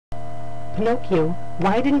Pinocchio,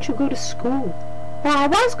 why didn't you go to school? Well, I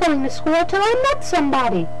was going to school till I met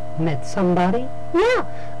somebody. Met somebody? Yeah,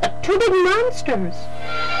 two big monsters.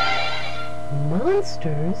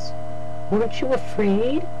 Monsters? Weren't you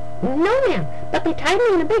afraid? No, ma'am, but they tied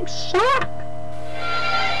me in a big sack.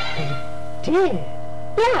 They did?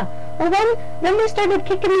 Yeah, well then they started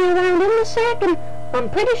kicking me around in the sack, and I'm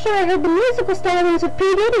pretty sure I heard the musical stylings of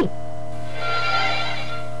P. Diddy.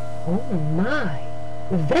 Oh my,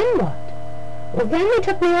 then what? Well, then they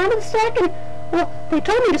took me out of the sack and, well, they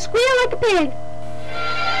told me to squeal like a pig.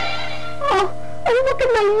 Oh, look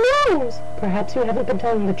at my nose! Perhaps you haven't been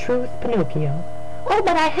telling the truth, Pinocchio. Oh,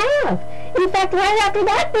 but I have. In fact, right after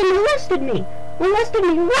that, they molested me. Molested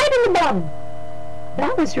me right in the bum.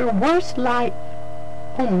 That was your worst lie.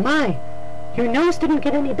 Oh my, your nose didn't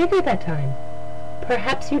get any bigger that time.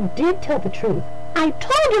 Perhaps you did tell the truth. I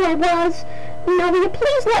told you I was. Now will you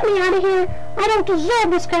please let me out of here? I don't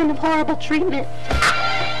deserve this kind of horrible treatment.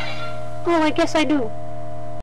 Oh, I guess I do.